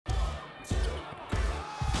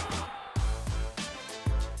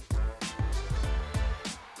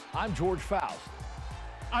I'm George Faust.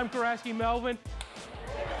 I'm Karaski, Melvin,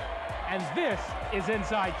 and this is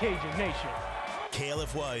Inside Cajun Nation.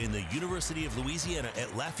 KLFY and the University of Louisiana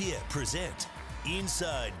at Lafayette present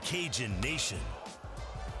Inside Cajun Nation.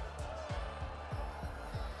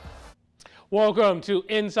 Welcome to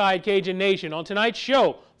Inside Cajun Nation. On tonight's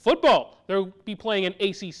show, football. They'll be playing in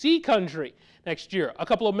ACC country next year. A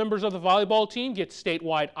couple of members of the volleyball team get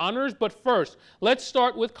statewide honors, but first, let's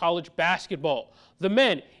start with college basketball. The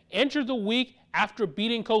men entered the week after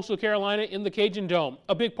beating Coastal Carolina in the Cajun Dome.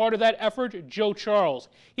 A big part of that effort, Joe Charles.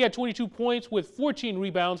 He had 22 points with 14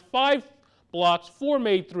 rebounds, 5 blocks, 4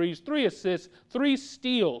 made threes, 3 assists, 3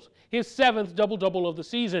 steals. His 7th double-double of the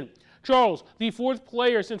season. Charles, the 4th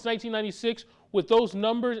player since 1996 with those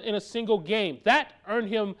numbers in a single game. That earned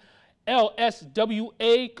him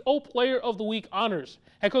LSWA Co-Player of the Week honors.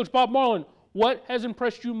 Head coach Bob Marlin, what has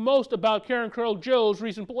impressed you most about Carencro Joe's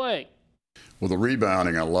recent play? Well, the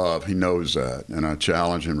rebounding I love. He knows that, and I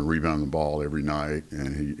challenge him to rebound the ball every night,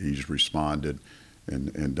 and he's responded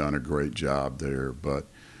and done a great job there. But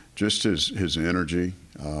just his energy,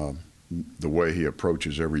 the way he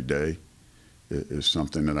approaches every day is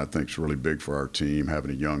something that I think is really big for our team,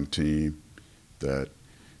 having a young team that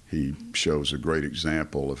he shows a great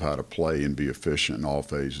example of how to play and be efficient in all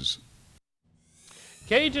phases.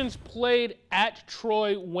 Cajuns played at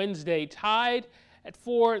Troy Wednesday, tied at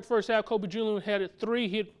 4. First half, Kobe Jr. had 3.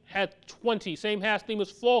 He had 20. Same half,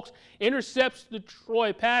 Themis Fulks intercepts the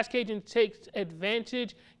Troy pass. Cajun takes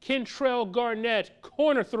advantage. Kentrell Garnett,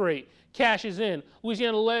 corner 3, cashes in.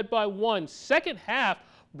 Louisiana led by 1. Second half,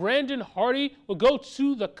 Brandon Hardy will go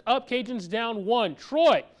to the up. Cajuns down 1.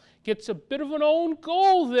 Troy gets a bit of an own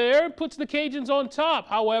goal there, puts the Cajuns on top.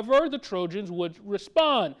 However, the Trojans would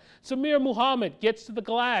respond. Samir Muhammad gets to the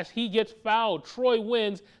glass. He gets fouled. Troy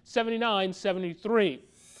wins 79-73.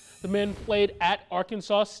 The men played at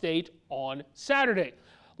Arkansas State on Saturday.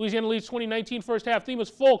 Louisiana leads 2019 first half.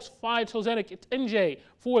 Themis Fulks finds Hosanna Nj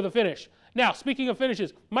for the finish. Now, speaking of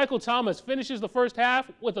finishes, Michael Thomas finishes the first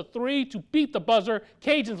half with a 3 to beat the buzzer.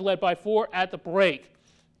 Cajuns led by 4 at the break.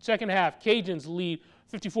 Second half, Cajuns lead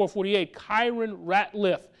 54-48. Kyron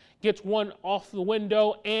Ratliff gets one off the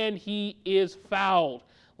window, and he is fouled.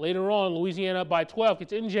 Later on, Louisiana by 12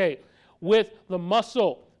 gets NJ with the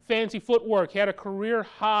muscle. Fancy footwork. He had a career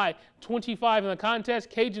high 25 in the contest.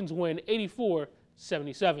 Cajuns win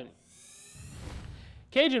 84-77.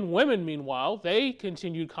 Cajun women, meanwhile, they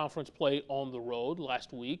continued conference play on the road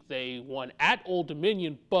last week. They won at Old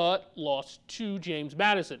Dominion, but lost to James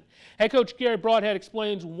Madison. Head coach Gary Broadhead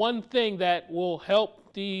explains one thing that will help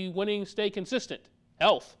the winning stay consistent: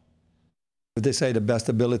 health. They say the best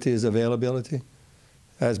ability is availability.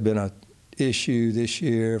 That's been an issue this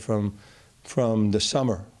year from the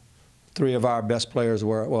summer. 2 of our best players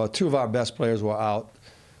were out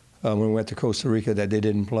when we went to Costa Rica that they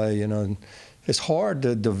didn't play, And it's hard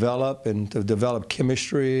to develop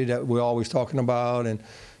chemistry that we're always talking about and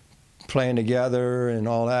playing together and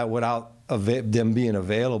all that without them being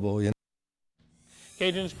available.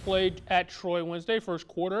 Cajuns played at Troy Wednesday, first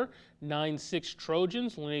quarter, 9-6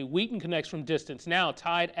 Trojans. Lene Wheaton connects from distance. Now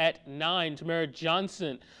tied at 9, Tamara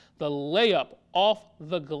Johnson, the layup off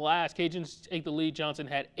the glass. Cajuns take the lead. Johnson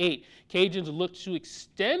had 8. Cajuns look to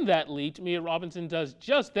extend that lead. Tamia Robinson does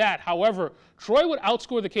just that. However, Troy would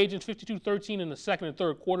outscore the Cajuns 52-13 in the second and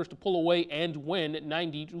third quarters to pull away and win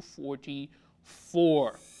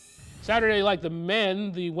 90-44. Saturday, like the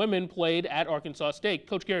men, the women played at Arkansas State.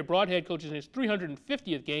 Coach Gary Broadhead coaches in his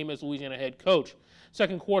 350th game as Louisiana head coach.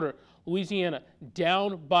 Second quarter, Louisiana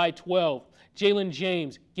down by 12. Jalen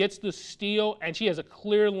James gets the steal, and she has a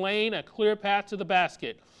clear lane, a clear path to the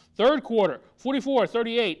basket. Third quarter,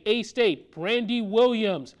 44-38, A-State, Brandy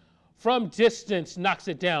Williams from distance knocks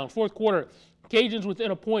it down. Fourth quarter, Cajuns within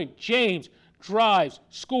a point. James drives,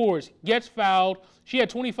 scores, gets fouled. She had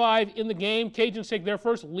 25 in the game. Cajuns take their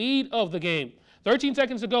first lead of the game. 13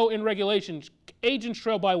 seconds to go in regulation. Cajuns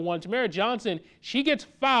trail by 1. Tamara Johnson, she gets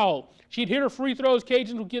fouled. She'd hit her free throws.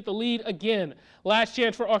 Cajuns will get the lead again. Last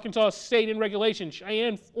chance for Arkansas State in regulation.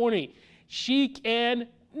 Cheyenne Forney, she can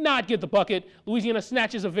not get the bucket. Louisiana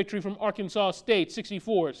snatches a victory from Arkansas State,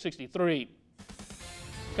 64-63.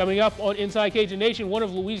 Coming up on Inside Cajun Nation, one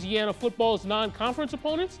of Louisiana football's non-conference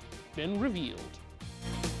opponents been revealed.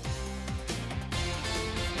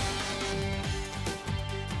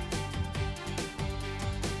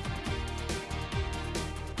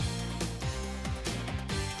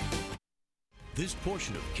 This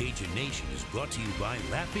portion of Cajun Nation is brought to you by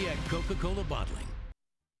Lafayette Coca-Cola Bottling.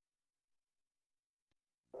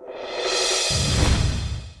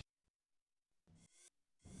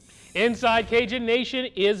 Inside Cajun Nation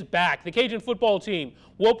is back. The Cajun football team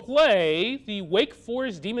will play the Wake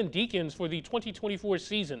Forest Demon Deacons for the 2024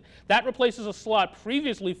 season. That replaces a slot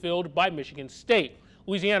previously filled by Michigan State.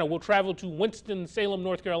 Louisiana will travel to Winston-Salem,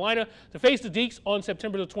 North Carolina to face the Deacs on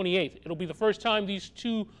September the 28th. It'll be the first time these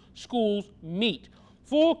two schools meet.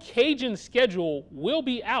 Full Cajun schedule will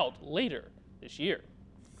be out later this year.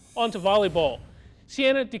 On to volleyball.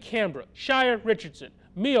 Sienna DeCambra, Shire Richardson,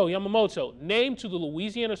 Mio Yamamoto named to the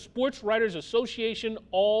Louisiana Sports Writers Association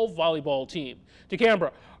All-Volleyball Team.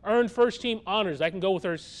 DeCambra earned first-team honors. That can go with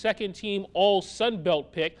her second-team All-Sun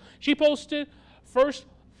Belt pick. She posted first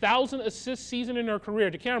 1,000-assist season in her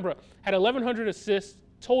career. DeCambra had 1,100 assists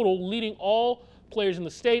total, leading all players in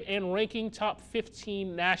the state and ranking top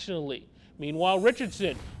 15 nationally. Meanwhile,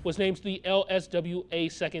 Richardson was named to the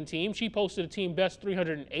LSWA second team. She posted a team best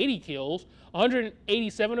 380 kills.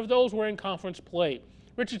 187 of those were in conference play.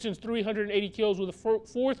 Richardson's 380 kills were the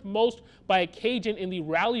fourth most by a Cajun in the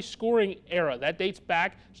rally scoring era. That dates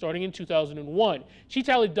back starting in 2001. She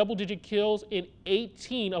tallied double-digit kills in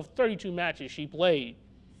 18 of 32 matches she played.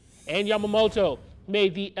 And Yamamoto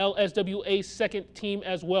made the LSWA second team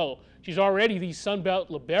as well. She's already the Sun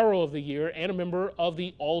Belt Libero of the Year and a member of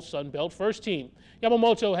the All-Sun Belt first team.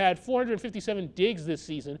 Yamamoto had 457 digs this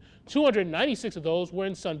season. 296 of those were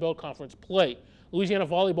in Sun Belt Conference play. Louisiana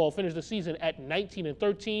Volleyball finished the season at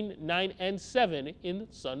 19-13, 9-7 in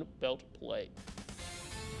Sun Belt play.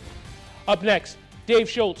 Up next, Dave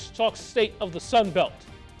Schultz talks state of the Sun Belt.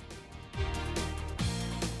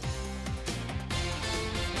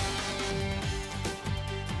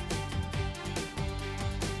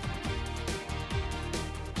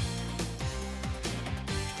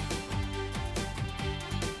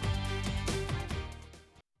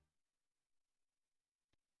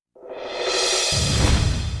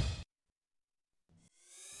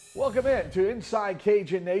 Welcome in to Inside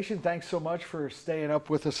Cajun Nation. Thanks so much for staying up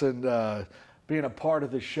with us and being a part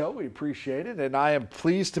of the show. We appreciate it. And I am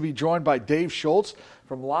pleased to be joined by Dave Schultz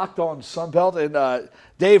from Locked On Sunbelt. And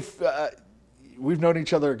Dave, we've known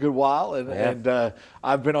each other a good while, and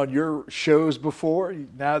I've been on your shows before.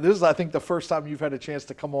 Now, this is, I think, the first time you've had a chance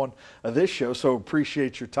to come on this show, so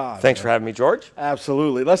appreciate your time. Thanks for having me, George.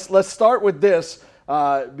 Absolutely. Let's start with this.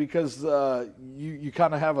 Because you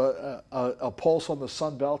kind of have a pulse on the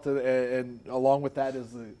Sun Belt, and along with that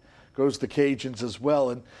goes the Cajuns as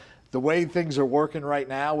well. And the way things are working right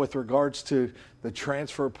now with regards to the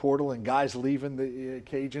transfer portal and guys leaving the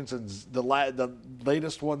Cajuns, and the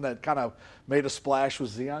latest one that kind of made a splash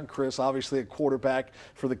was Zeon Chris, obviously a quarterback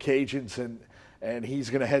for the Cajuns, and he's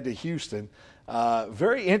going to head to Houston.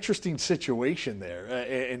 Very interesting situation there.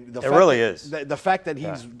 And it really is. The fact that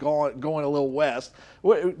he's going a little west.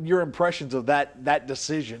 What your impressions of that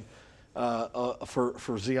decision for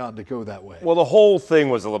Zeon to go that way? Well, the whole thing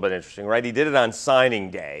was a little bit interesting, right? He did it on signing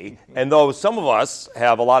day. And though some of us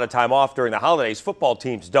have a lot of time off during the holidays, football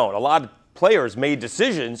teams don't. A lot of players made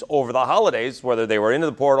decisions over the holidays, whether they were into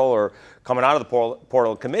the portal or coming out of the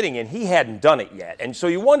portal committing, and he hadn't done it yet. And so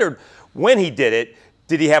you wondered when he did it,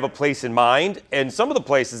 did he have a place in mind? And some of the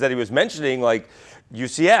places that he was mentioning, like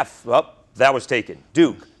UCF, well, that was taken.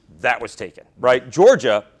 Duke, that was taken, right?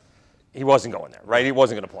 Georgia, he wasn't going there, right? He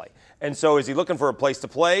wasn't going to play. And so is he looking for a place to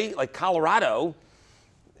play? Like Colorado,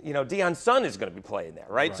 Deion's son is going to be playing there,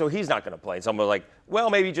 right? So he's not going to play. And someone was like, well,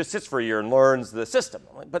 maybe he just sits for a year and learns the system.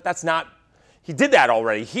 But that's not, he did that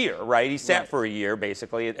already here, right? He sat for a year,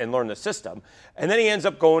 basically, and learned the system. And then he ends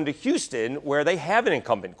up going to Houston, where they have an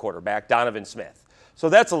incumbent quarterback, Donovan Smith. So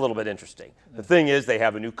that's a little bit interesting. The thing is, they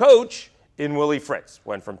have a new coach in Willie Fritz.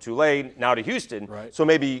 Went from Tulane now to Houston. Right. So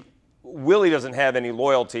maybe Willie doesn't have any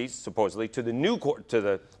loyalty, supposedly, to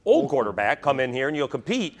the old quarterback. Come in here and you'll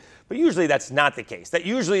compete. But usually that's not the case. That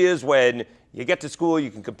usually is when you get to school, you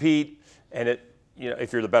can compete, and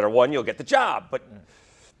if you're the better one, you'll get the job.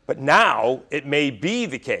 But now it may be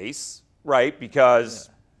the case, right? Because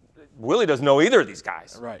Willie doesn't know either of these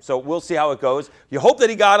guys. Right. So we'll see how it goes. You hope that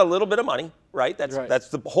he got a little bit of money, right? That's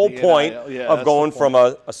the whole point of going from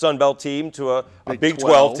a Sun Belt team to a Big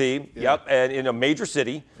 12 team. Yep, and in a major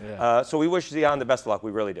city. So we wish Zeon the best of luck.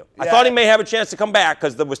 We really do. I thought he may have a chance to come back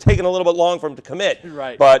because it was taking a little bit long for him to commit.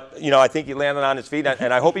 Right. But I think he landed on his feet,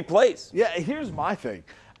 and I hope he plays. Yeah. Here's my thing.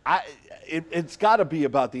 It's got to be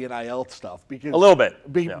about the NIL stuff because a little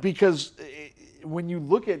bit because when you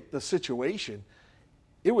look at the situation.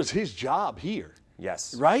 It was his job here.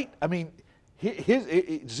 Yes. Right? I mean,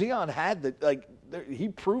 Zeon had he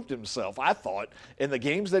proved himself, I thought, in the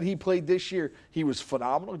games that he played this year. He was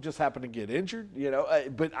phenomenal. Just happened to get injured,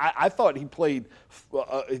 But I thought he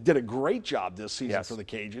did a great job this season for the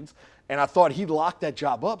Cajuns, and I thought he locked that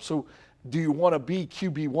job up. So do you want to be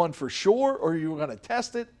QB1 for sure, or are you going to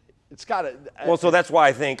test it? It's got to. Well, so that's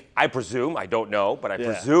why I presume, I don't know, but I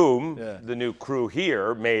presume the new crew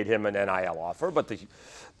here made him an NIL offer, but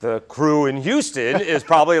the crew in Houston is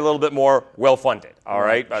probably a little bit more well-funded, all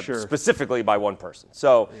right? Sure. Specifically by one person.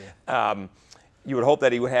 So you would hope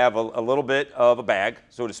that he would have a little bit of a bag,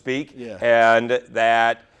 so to speak, and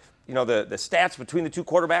that, the stats between the two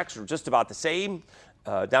quarterbacks are just about the same.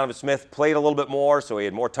 Donovan Smith played a little bit more, so he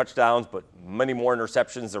had more touchdowns, but many more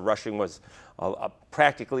interceptions. The rushing was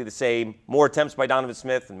practically the same. More attempts by Donovan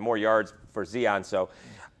Smith and more yards for Zion. So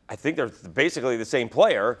I think they're basically the same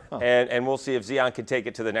player, and we'll see if Zion can take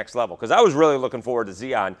it to the next level. Because I was really looking forward to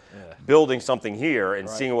Zion building something here and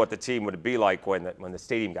seeing what the team would be like when the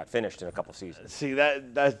stadium got finished in a couple seasons. See,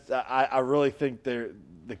 I really think the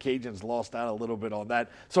Cajuns lost out a little bit on that.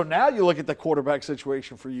 So now you look at the quarterback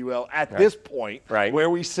situation for UL at this point, where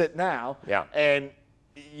we sit now, and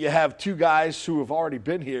you have two guys who have already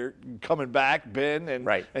been here coming back, Ben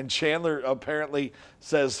and Chandler apparently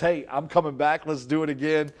says, hey, I'm coming back, let's do it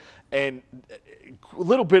again. And a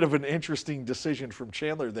little bit of an interesting decision from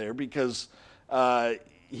Chandler there because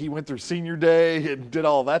he went through senior day and did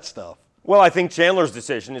all that stuff. Well, I think Chandler's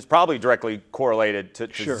decision is probably directly correlated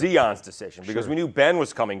to Zion's decision because we knew Ben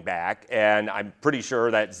was coming back, and I'm pretty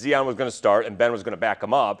sure that Zion was going to start and Ben was going to back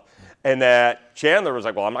him up, and that Chandler was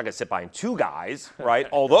like, well, I'm not going to sit behind two guys, right?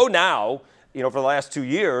 Although now, for the last 2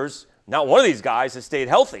 years, not one of these guys has stayed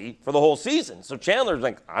healthy for the whole season. So Chandler's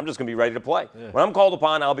like, I'm just going to be ready to play. When I'm called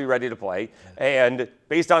upon, I'll be ready to play. And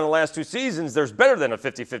based on the last 2 seasons, there's better than a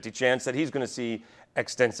 50-50 chance that he's going to see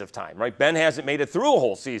extensive time, right? Ben hasn't made it through a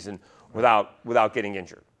whole season without getting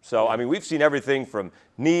injured. So, I mean, we've seen everything from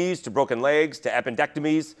knees to broken legs to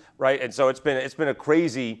appendectomies, right? And so it's been a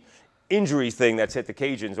crazy injury thing that's hit the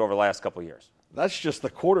Cajuns over the last couple of years. That's just the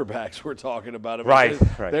quarterbacks we're talking about. I mean,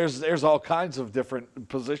 Right. There's all kinds of different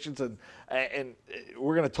positions, and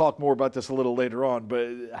we're going to talk more about this a little later on.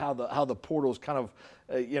 But how the portal is kind of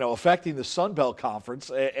affecting the Sun Belt Conference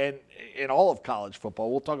and in all of college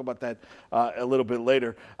football. We'll talk about that a little bit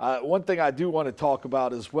later. One thing I do want to talk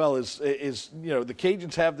about as well is the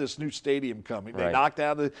Cajuns have this new stadium coming. They knocked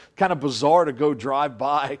down the kind of bizarre to go drive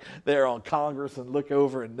by there on Congress and look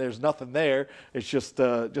over and there's nothing there. It's just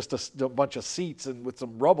a bunch of seats and with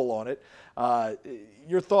some rubble on it.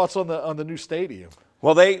 Your thoughts on the new stadium?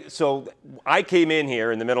 Well, so I came in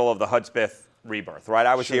here in the middle of the Hudspeth rebirth, right?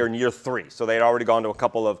 I was here in year 3, so they had already gone to a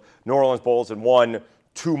couple of New Orleans Bowls and won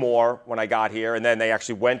 2 more when I got here, and then they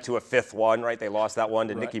actually went to a 5th one, right? They lost that one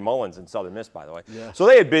to Nicky Mullins in Southern Miss, by the way. Yeah. So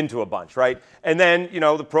they had been to a bunch, right? And then,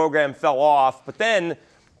 the program fell off, but then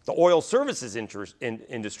the oil services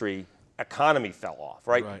industry economy fell off,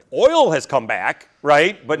 right? Oil has come back,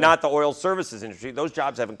 right? But not the oil services industry. Those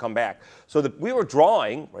jobs haven't come back. So we were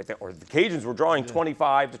drawing, or the Cajuns were drawing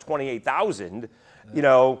 25 to 28,000,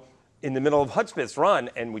 in the middle of Hudspeth's run,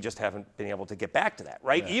 and we just haven't been able to get back to that,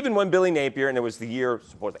 right? Yeah. Even when Billy Napier, and it was the year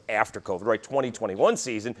supposedly after COVID, right, 2021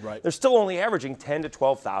 season, they're still only averaging 10 to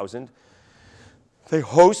 12,000. They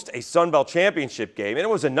host a Sun Belt Championship game, and it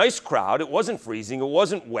was a nice crowd. It wasn't freezing. It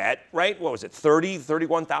wasn't wet, right? What was it, 30,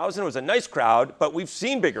 31,000? It was a nice crowd, but we've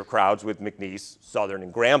seen bigger crowds with McNeese, Southern,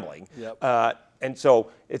 and Grambling. Yep. And so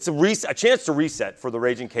it's a chance to reset for the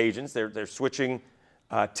Ragin' Cajuns. They're switching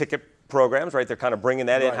ticket programs, right? They're kind of bringing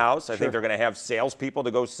that in-house. I think they're going to have salespeople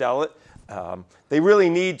to go sell it. They really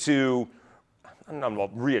need to, I don't know,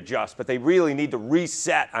 readjust, but they really need to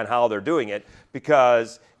reset on how they're doing it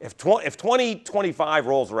because if 2025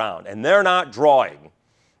 rolls around and they're not drawing,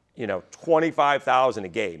 25,000 a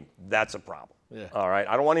game, that's a problem. Yeah. All right.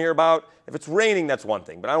 I don't want to hear about if it's raining. That's one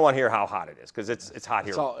thing, but I don't want to hear how hot it is because it's hot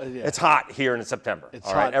here. It's hot here in September. It's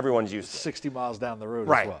all right. Everyone's used to it. 60 miles down the road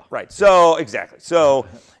as well. Right. So exactly. So.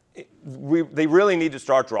 They really need to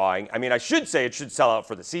start drawing. I mean, I should say it should sell out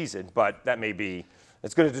for the season, but that may be,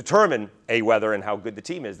 it's going to determine weather and how good the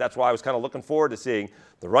team is. That's why I was kind of looking forward to seeing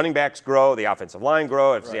the running backs grow, the offensive line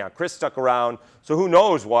grow, if Zion Chris stuck around. So who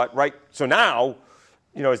knows what, right? So now,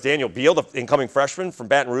 is Daniel Beal, the incoming freshman from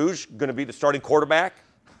Baton Rouge, going to be the starting quarterback?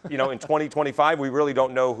 In 2025, we really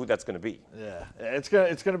don't know who that's going to be. Yeah, it's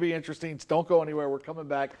going to be interesting. Don't go anywhere. We're coming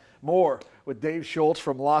back more with Dave Schultz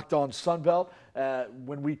from Locked On Sunbelt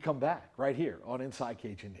when we come back right here on Inside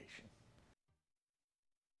Cajun Nation.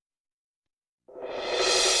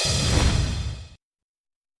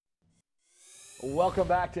 Welcome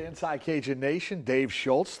back to Inside Cajun Nation. Dave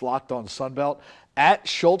Schultz, Locked On Sunbelt. At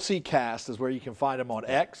SchultzyCast is where you can find him on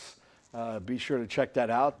X, Be sure to check that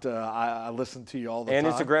out. I listen to you all the time.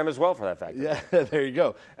 And Instagram as well, for that fact. Yeah, there you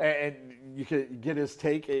go. And you can get his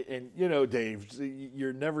take. And you know, Dave,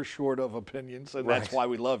 you're never short of opinions, and that's why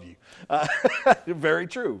we love you. Very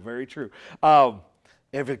true. Very true.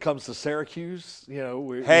 If it comes to Syracuse, you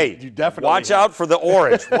know, you definitely watch out for the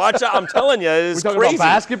orange. Watch out! I'm telling you, it's crazy. About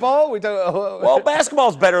basketball? Well,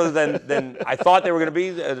 basketball's better than I thought they were going to be.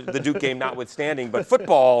 The Duke game notwithstanding, but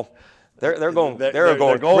football. They're going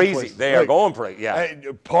crazy. Places. They are going crazy.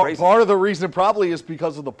 Yeah. Part of the reason probably is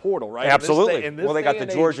because of the portal, right? Absolutely. Well, they got the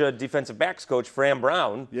Georgia defensive backs coach, Fran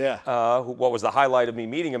Brown. Yeah. What was the highlight of me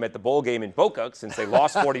meeting him at the bowl game in Boca, since they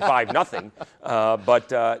lost 45-0.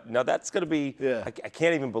 But no, that's going to be. Yeah. I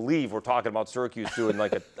can't even believe we're talking about Syracuse doing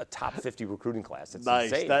like a top 50 recruiting class. It's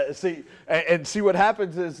nice. insane. See what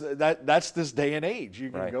happens is that's this day and age.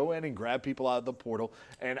 You can go in and grab people out of the portal,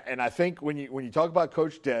 and I think when you talk about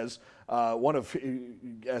Coach Des. As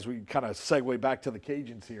we kind of segue back to the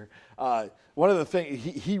Cajuns here, one of the things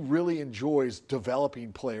he really enjoys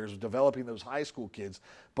developing players, developing those high school kids.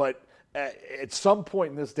 But at some point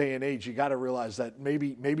in this day and age, you got to realize that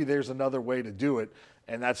maybe there's another way to do it,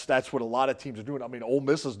 and that's what a lot of teams are doing. I mean, Ole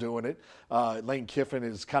Miss is doing it. Lane Kiffin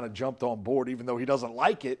has kind of jumped on board, even though he doesn't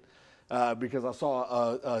like it, because I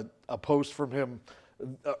saw a post from him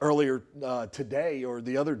earlier today or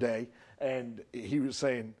the other day, and he was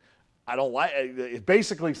saying.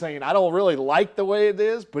 Basically saying I don't really like the way it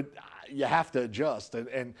is, but you have to adjust,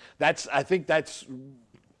 and I think that's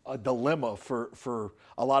a dilemma for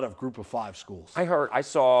a lot of Group of 5 schools. I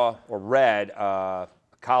saw or read a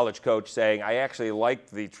college coach saying I actually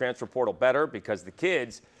liked the transfer portal better because the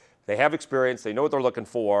kids, they have experience, they know what they're looking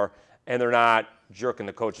for, and they're not jerking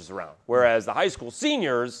the coaches around. Whereas the high school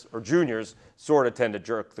seniors or juniors sort of tend to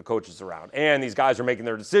jerk the coaches around, and these guys are making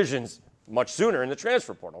their decisions much sooner in the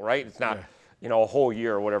transfer portal, right? It's not, a whole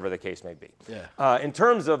year or whatever the case may be. Yeah. In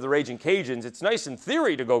terms of the Ragin' Cajuns, it's nice in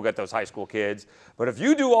theory to go get those high school kids, but if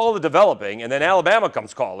you do all the developing and then Alabama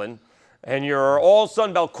comes calling and your all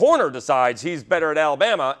Sun Belt corner decides he's better at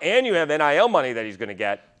Alabama and you have NIL money that he's going to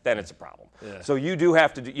get, then it's a problem. Yeah. So you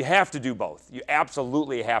have to do both. You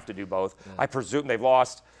absolutely have to do both. Yeah. I presume they've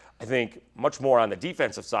lost, I think, much more on the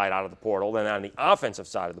defensive side out of the portal than on the offensive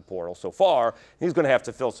side of the portal so far. He's going to have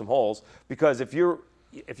to fill some holes because if you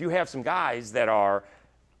have some guys that are,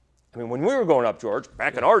 I mean, when we were going up, George,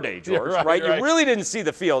 back in our day, George, right? You really didn't see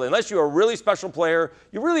the field. Unless you were a really special player,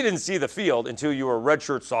 you really didn't see the field until you were a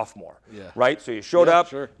redshirt sophomore, right? So you showed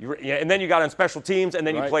up, and then you got on special teams, and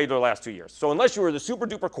then you played the last 2 years. So unless you were the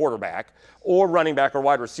super-duper quarterback or running back or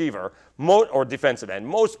wide receiver or defensive end,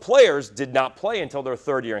 most players did not play until their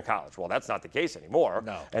third year in college. Well, that's not the case anymore.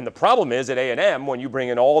 No. And the problem is at A&M, when you bring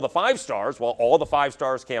in all the 5 stars, well, all the 5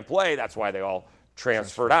 stars can't play. That's why they all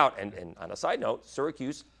transferred out. And on a side note,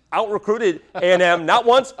 Syracuse out-recruited A&M not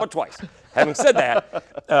once but twice. Having said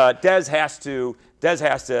that, Des has to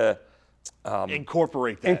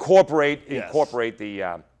incorporate that. Incorporate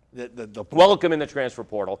the welcome in the transfer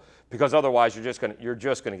portal, because otherwise you're just going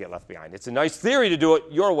to get left behind. It's a nice theory to do it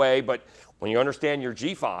your way, but when you understand your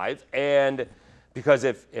G5, and because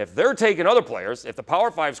if they're taking other players, if the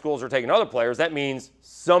Power 5 schools are taking other players, that means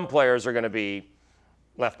some players are going to be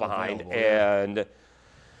left behind. And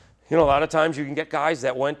a lot of times you can get guys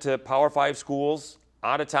that went to Power 5 schools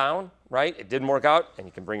out of town, right? It didn't work out, and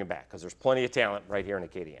you can bring them back because there's plenty of talent right here in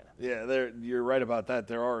Acadiana. Yeah, you're right about that.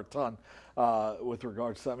 There are a ton with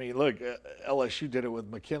regards to, I mean, look, LSU did it with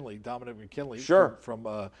McKinley, Dominic McKinley. Sure. From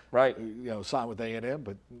right. Signed with A&M,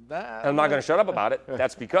 but I'm not going to shut up about it.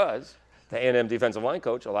 That's because the A&M defensive line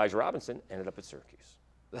coach, Elijah Robinson, ended up at Syracuse.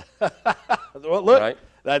 Well, look. Right?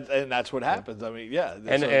 That's what happens. I mean, yeah.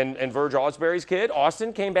 And Verge Osbury's kid,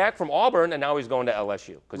 Austin, came back from Auburn, and now he's going to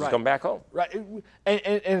LSU because he's come back home. Right. And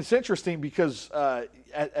it's interesting because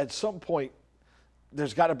at some point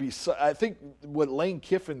there's got to be – I think what Lane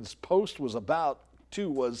Kiffin's post was about, too,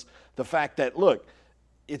 was the fact that, look,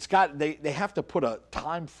 it's got they have to put a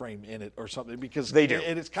time frame in it or something because they do.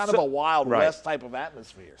 It's kind of a Wild West type of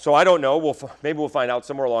atmosphere. So I don't know. Maybe we'll find out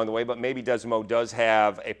somewhere along the way, but maybe Desmo does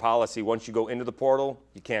have a policy. Once you go into the portal,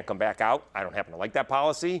 you can't come back out. I don't happen to like that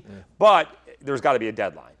policy, but there's got to be a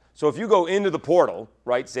deadline. So if you go into the portal,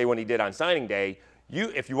 right, say when he did on signing day,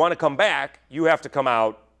 if you want to come back, you have to come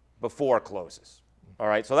out before it closes. All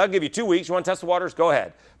right, so that'll give you 2 weeks. You want to test the waters? Go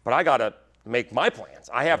ahead. But I got to make my plans.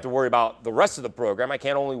 I have to worry about the rest of the program. I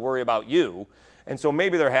can't only worry about you. And so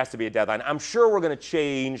maybe there has to be a deadline. I'm sure we're going to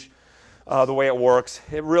change the way it works.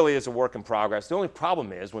 It really is a work in progress. The only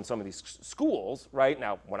problem is when some of these schools, right,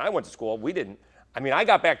 now when I went to school, I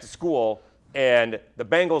got back to school and the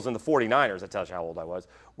Bengals and the 49ers, that tells you how old I was,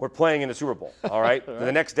 were playing in the Super Bowl, all right? All right.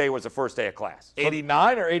 The next day was the first day of class.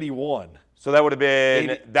 89 or 81? So that would have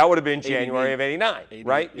been January of 89,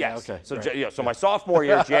 right? Yeah, yes. okay. So right. so my sophomore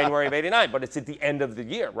year, January of 89, but it's at the end of the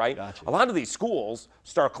year, right? Gotcha. A lot of these schools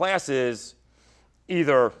start classes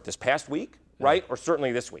either this past week, right, or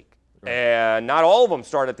certainly this week. Right. And not all of them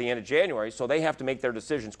start at the end of January, so they have to make their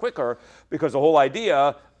decisions quicker because the whole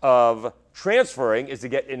idea of transferring is to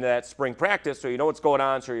get into that spring practice so you know what's going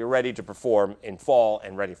on, so you're ready to perform in fall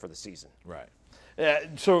and ready for the season. Right.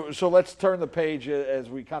 So let's turn the page as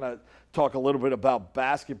we kind of talk a little bit about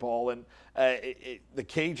basketball. And the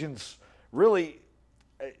Cajuns really,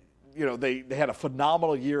 they had a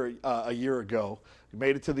phenomenal year a year ago.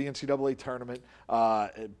 Made it to the NCAA tournament.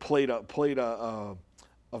 Played a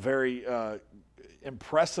very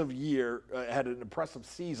impressive year. Had an impressive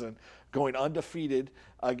season, going undefeated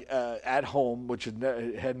at home, which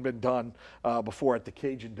hadn't been done before at the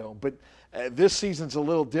Cajun Dome. But this season's a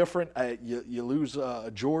little different. You lose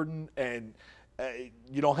Jordan, and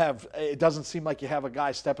you don't have. It doesn't seem like you have a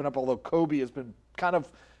guy stepping up. Although Kobe has been kind of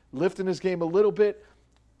lifting his game a little bit.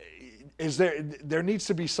 There needs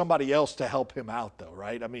to be somebody else to help him out, though,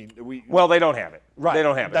 right? I mean, Well, they don't have it. Right. They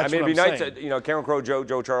don't have it. That's it'd be nice to, Carencro,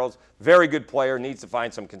 Joe Charles, very good player, needs to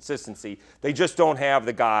find some consistency. They just don't have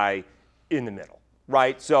the guy in the middle,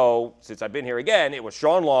 right? So since I've been here again, it was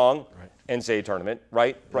Sean Long, NCAA tournament,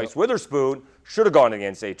 right? Bryce Witherspoon should have gone to the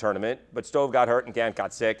NCAA tournament, but Stove got hurt and Gant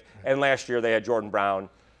got sick. And last year they had Jordan Brown,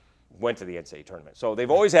 went to the NCAA tournament. So they've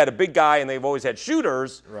always had a big guy and they've always had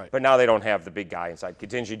shooters, but now they don't have the big guy inside.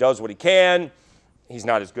 Contingency does what he can. He's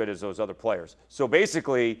not as good as those other players. So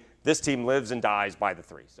basically, this team lives and dies by the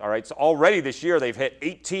threes, all right? So already this year, they've hit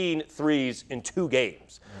 18 threes in 2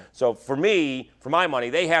 games. So for my money,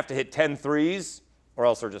 they have to hit 10 threes or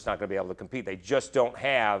else they're just not going to be able to compete. They just don't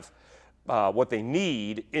have what they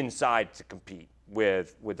need inside to compete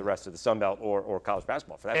with the rest of the Sun Belt or college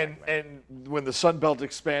basketball for that matter. And when the Sun Belt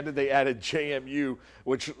expanded, they added JMU,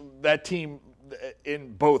 which that team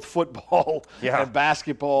in both football and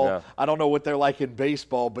basketball. Yeah. I don't know what they're like in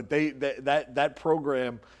baseball, but that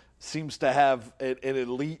program seems to have an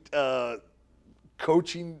elite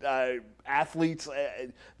coaching athletes.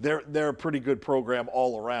 They're a pretty good program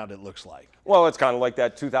all around, it looks like. Well, it's kind of like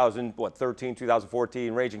that 2013,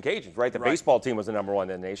 2014 Ragin Cajuns, right? The baseball team was the number one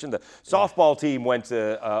in the nation. The softball team went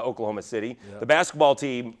to Oklahoma City. Yeah. The basketball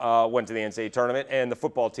team went to the NCAA tournament, and the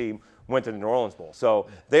football team went to the New Orleans Bowl. So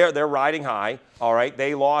they're riding high, all right?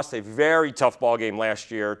 They lost a very tough ball game last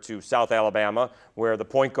year to South Alabama, where the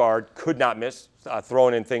point guard could not miss,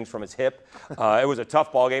 throwing in things from his hip. It was a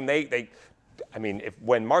tough ball game.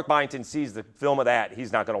 When Mark Byington sees the film of that,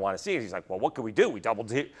 he's not going to want to see it. He's like, well, what could we do? We double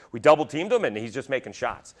teamed him, and he's just making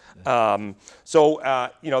shots. That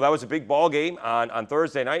was a big ball game on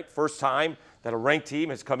Thursday night. First time that a ranked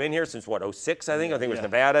team has come in here since, 06, I think? I think it was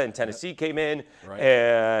Nevada and Tennessee came in. Right.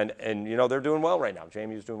 And they're doing well right now.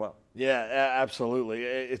 JMU's doing well. Yeah, absolutely.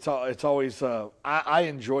 It's always I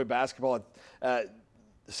enjoy basketball.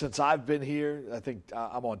 Since I've been here, I think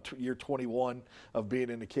I'm on year 21 of being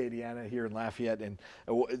in Acadiana here in Lafayette. And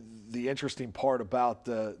the interesting part about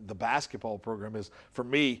the basketball program is, for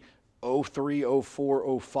me, 03,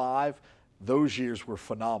 04, 05, those years were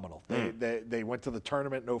phenomenal. They went to the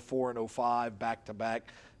tournament in 04 and 05 back-to-back.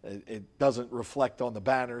 It doesn't reflect on the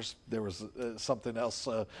banners. There was something else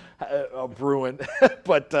brewing.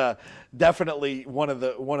 But definitely one of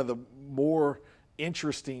the more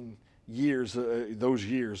interesting years, those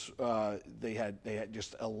years, they had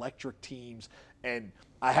just electric teams, and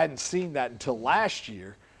I hadn't seen that until last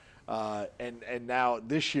year, and now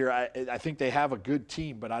this year I think they have a good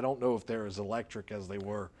team, but I don't know if they're as electric as they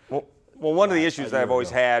were. Well, one of the issues that I've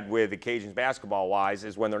always had with the Cajuns basketball-wise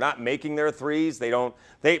is when they're not making their threes,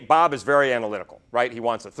 Bob is very analytical, right? He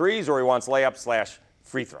wants the threes or he wants layups /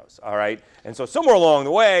 free throws, all right? And so somewhere along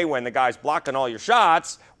the way, when the guy's blocking all your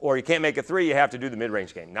shots or you can't make a three, you have to do the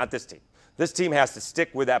mid-range game, not this team. This team has to stick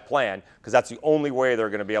with that plan because that's the only way they're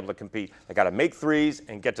going to be able to compete. They got to make threes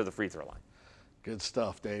and get to the free throw line. Good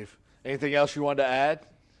stuff, Dave. Anything else you wanted to add?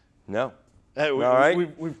 No. Hey, all right.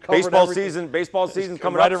 We've covered everything. Baseball season's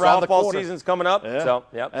coming right up. Around Softball season's coming up. Yeah. So,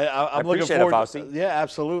 yep. I'm looking forward to it. Yeah,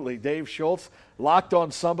 absolutely. Dave Schultz, Locked On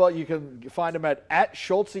Sunbelt. You can find him at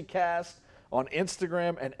SchultzyCast on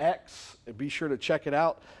Instagram and X. Be sure to check it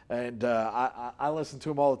out. And I listen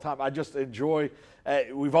to him all the time. I just enjoy.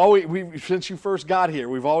 Since you first got here,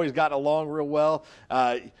 we've always gotten along real well.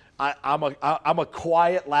 I'm a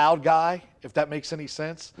quiet, loud guy, if that makes any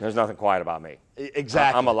sense. There's nothing quiet about me.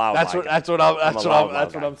 Exactly. I'm a loud That's guy. That's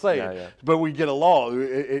what I'm saying. Yeah, yeah. But we get along.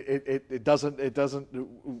 It doesn't.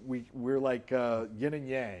 We're like yin and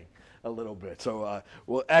yang a little bit. So,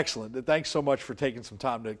 well, excellent. Thanks so much for taking some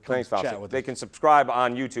time to come chat with us. They can subscribe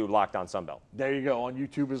on YouTube, Locked On Sunbelt. There you go, on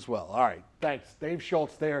YouTube as well. All right, thanks. Dave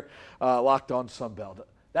Schultz there, Locked On Sunbelt.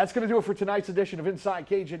 That's going to do it for tonight's edition of Inside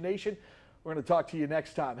Cajun Nation. We're going to talk to you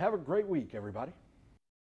next time. Have a great week, everybody.